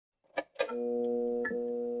Hi,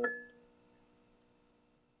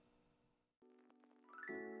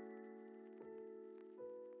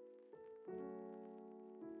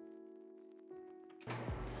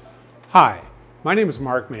 my name is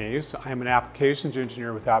Mark Mays. I am an applications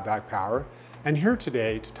engineer with OutBack Power, and here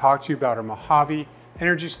today to talk to you about our Mojave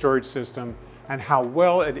energy storage system and how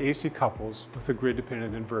well it AC couples with a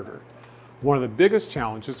grid-dependent inverter. One of the biggest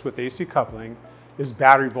challenges with AC coupling is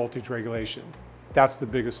battery voltage regulation. That's the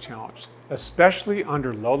biggest challenge, especially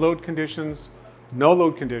under low load conditions, no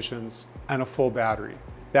load conditions, and a full battery.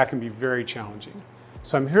 That can be very challenging.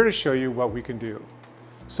 So I'm here to show you what we can do.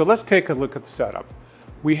 So let's take a look at the setup.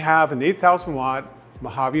 We have an 8,000 watt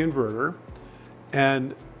Mojave inverter,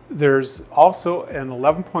 and there's also an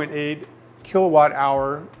 11.8 kilowatt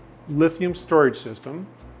hour lithium storage system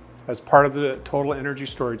as part of the total energy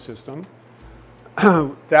storage system.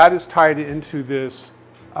 That is tied into this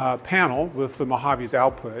panel with the Mojave's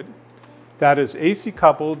output. That is AC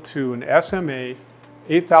coupled to an SMA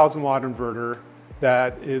 8,000 watt inverter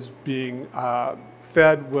that is being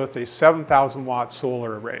fed with a 7,000 watt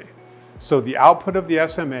solar array. So the output of the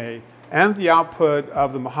SMA and the output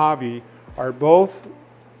of the Mojave are both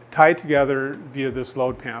tied together via this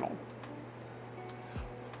load panel.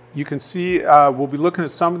 You can see we'll be looking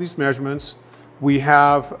at some of these measurements. We're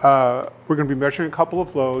going to be measuring a couple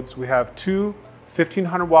of loads. We have two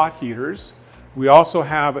 1,500 watt heaters. We also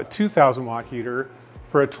have a 2,000 watt heater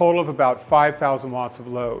for a total of about 5,000 watts of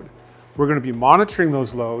load. We're going to be monitoring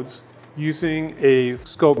those loads using a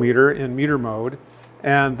scope meter in meter mode.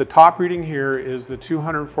 And the top reading here is the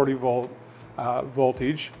 240 volt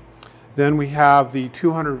voltage. Then we have the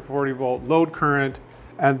 240 volt load current,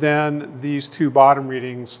 and then these two bottom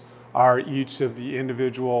readings are each of the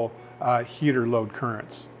individual heater load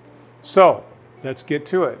currents. So let's get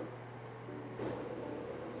to it.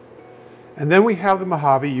 And then we have the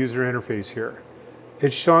Mojave user interface here.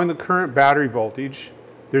 It's showing the current battery voltage.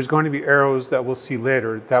 There's going to be arrows that we'll see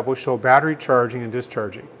later that will show battery charging and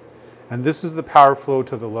discharging. And this is the power flow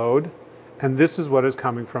to the load, and this is what is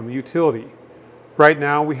coming from the utility. Right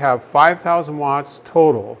now we have 5,000 watts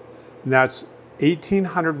total, and that's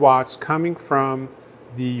 1,800 watts coming from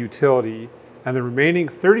the utility, and the remaining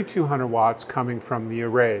 3,200 watts coming from the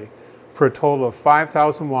array, for a total of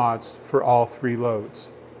 5,000 watts for all three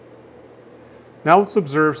loads. Now let's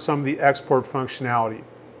observe some of the export functionality.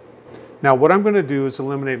 Now what I'm going to do is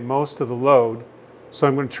eliminate most of the load, so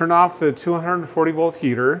I'm going to turn off the 240 volt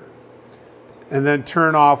heater, and then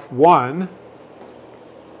turn off one,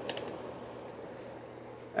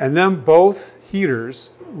 and then both heaters.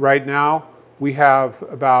 Right now we have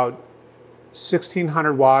about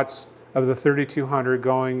 1,600 watts of the 3,200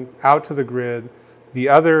 going out to the grid. The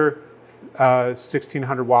other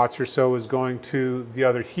 1,600 watts or so is going to the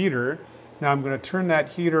other heater. Now I'm going to turn that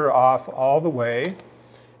heater off all the way,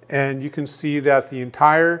 and you can see that the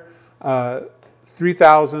entire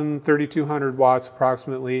 3,000, 3,200 watts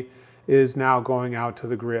approximately is now going out to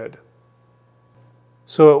the grid.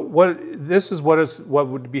 So this is what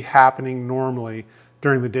would be happening normally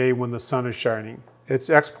during the day when the sun is shining. It's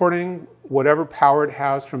exporting whatever power it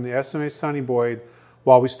has from the SMA Sunny Boyd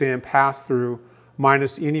while we stay in pass-through,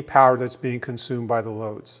 minus any power that's being consumed by the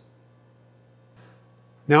loads.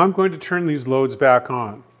 Now I'm going to turn these loads back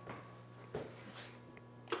on.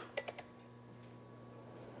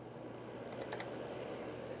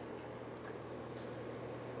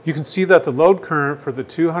 You can see that the load current for the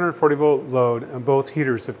 240 volt load and both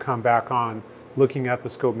heaters have come back on, looking at the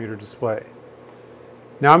scope meter display.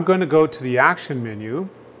 Now I'm going to go to the action menu,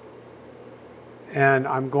 and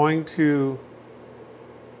I'm going to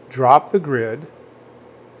drop the grid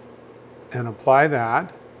and apply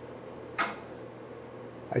that.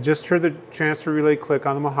 I just heard the transfer relay click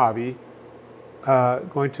on the Mojave.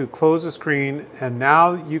 Going to close the screen, and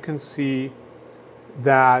now you can see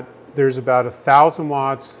that there's about 1,000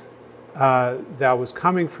 watts that was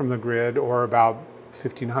coming from the grid, or about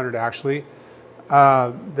 1,500 actually,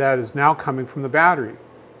 that is now coming from the battery.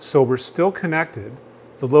 So we're still connected.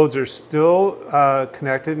 The loads are still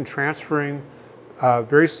connected and transferring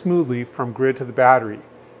very smoothly from grid to the battery.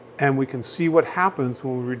 And we can see what happens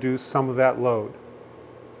when we reduce some of that load.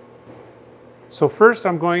 So first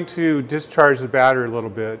I'm going to discharge the battery a little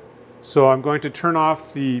bit. So I'm going to turn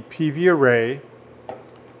off the PV array.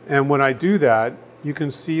 And when I do that, you can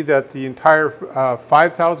see that the entire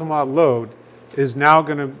 5,000 watt load is now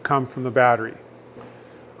going to come from the battery.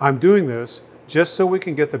 I'm doing this just so we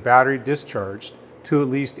can get the battery discharged to at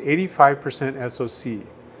least 85% SOC.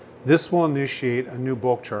 This will initiate a new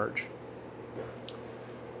bulk charge.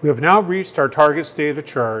 We have now reached our target state of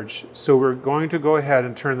charge, so we're going to go ahead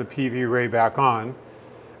and turn the PV array back on.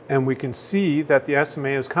 and we can see that the SMA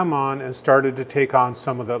has come on and started to take on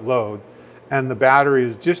some of that load, and the battery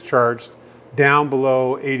is discharged down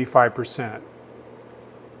below 85%.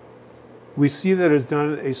 We see that it's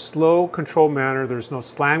done in a slow, controlled manner. There's no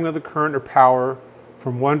slamming of the current or power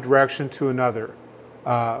from one direction to another.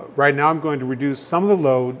 Right now I'm going to reduce some of the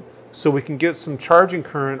load so we can get some charging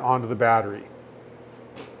current onto the battery.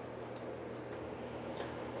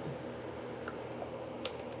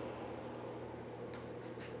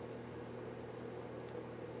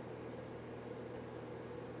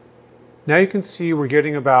 Now you can see we're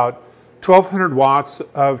getting about 1200 watts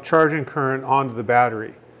of charging current onto the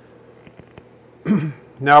battery.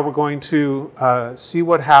 Now we're going to see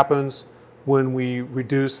what happens when we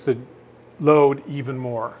reduce the load even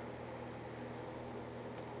more.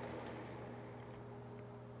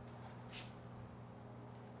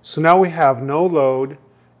 So now we have no load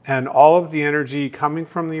and all of the energy coming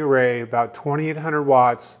from the array, about 2800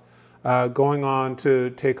 watts, going on to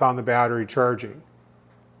take on the battery charging.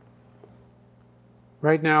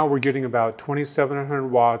 Right now we're getting about 2700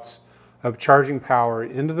 watts of charging power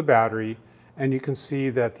into the battery, and you can see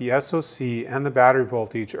that the SOC and the battery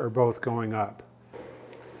voltage are both going up.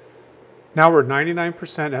 Now we're at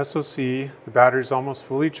 99% SOC, the battery is almost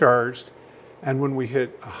fully charged, and when we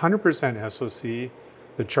hit 100% SOC,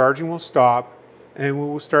 the charging will stop and we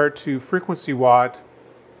will start to frequency watt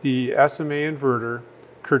the SMA inverter,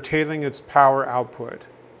 curtailing its power output.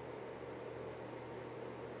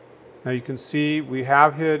 Now you can see we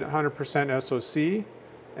have hit 100% SOC,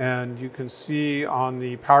 and you can see on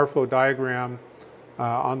the power flow diagram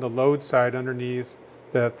on the load side underneath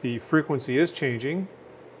that the frequency is changing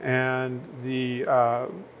and the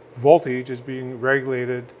voltage is being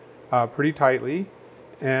regulated pretty tightly,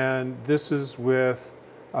 and this is with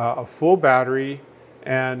a full battery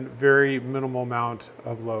and very minimal amount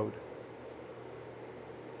of load.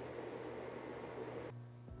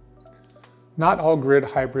 Not all grid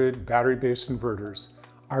hybrid battery-based inverters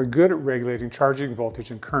are good at regulating charging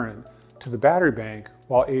voltage and current to the battery bank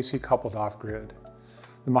while AC coupled off-grid.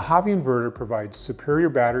 The Mojave inverter provides superior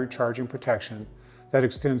battery charging protection that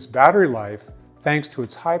extends battery life thanks to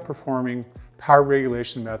its high-performing power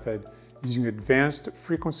regulation method using advanced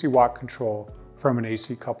frequency watt control from an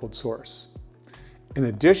AC coupled source. In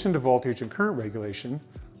addition to voltage and current regulation,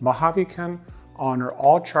 Mojave can honor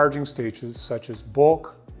all charging stages such as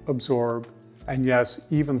bulk, absorb, and yes,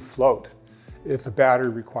 even float if the battery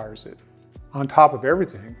requires it. On top of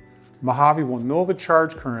everything, Mojave will know the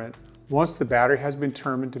charge current once the battery has been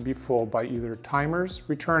determined to be full by either timers,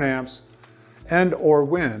 return amps, and or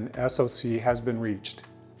when SOC has been reached.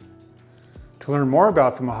 To learn more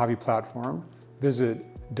about the Mojave platform, visit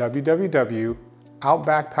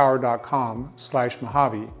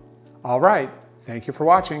www.outbackpower.com/Mojave. All right, thank you for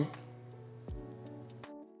watching.